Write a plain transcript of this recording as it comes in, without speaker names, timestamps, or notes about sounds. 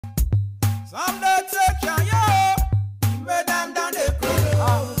This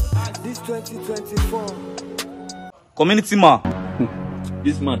 2024. Community man.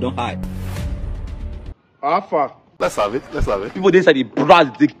 This man don't hide. Alpha. Let's have it. Let's have it. People they say the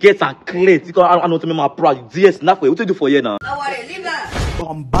brand, they get and clear. I know to me my proud. DS not for you. What do you do for you now? Don't worry, leave that.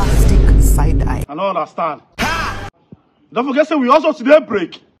 Bombastic side eye. I don't understand. Don't forget, say we also today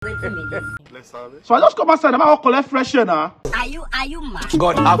break. Let's have it. So I just come outside. I'm out collect fresh air now. Are you mad?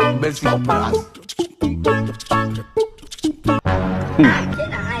 God have mercy upon us.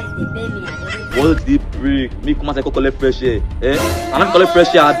 What the break? Me come outside collect fresh air. Eh? I'm not collect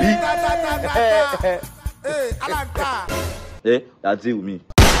fresh air, Abi. Eh? That's it with me.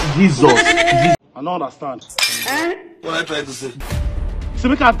 Jesus. I don't understand. What I trying to say? So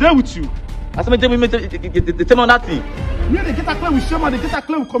we can deal with you. I said, tell me on that thing. When they get a claim with Sherman, they get a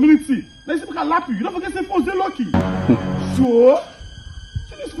claim with community. Then people can lap you. You don't forget say first, they're lucky. So,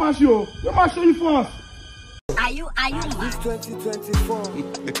 see this man show. Your man show you first. Are you This mad? 2024. So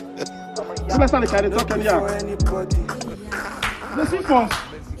let's start the carry talk here. They see first.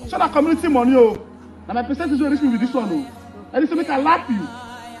 Show that community money, oh. And my percentage will reach me with this one, oh. And they can lap you.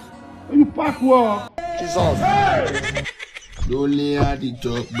 When you pack well. Jesus. Hey! Only at the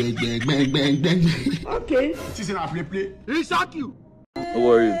top, bang. Okay. This is a play. He shock you. Don't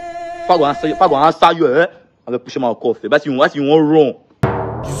worry. If I go answer you, eh? I'm gonna push him out of coffee. But you want wrong.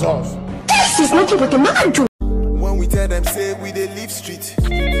 Jesus. This is not what the man do. When we tell them say we dey leave street, we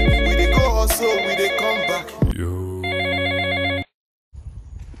dey go also, we dey come back.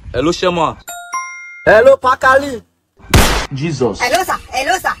 Hello, Shema. Hello, Pakali. Jesus. Hello, sir.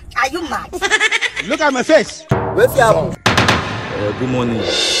 Are you mad? Look at my face. Where's your Good morning.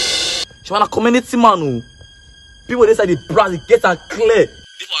 She want a community man. Oh. People inside the brand, they get and clear.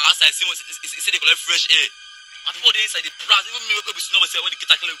 People outside say they collect fresh air. And people they inside the brand, even me we see say when they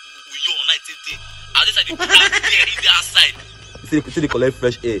get and clear with you on night day. And inside the brand there in the outside. Say they collect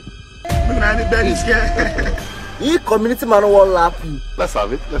fresh air. Look at the bed is here. You community man won't lap you. Let's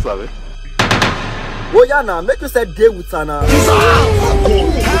have it. Let's have it. Oh yeah, now make you say day with Sana.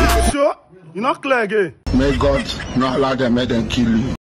 Sure? You're not clear again. May God not allow them, make them kill you.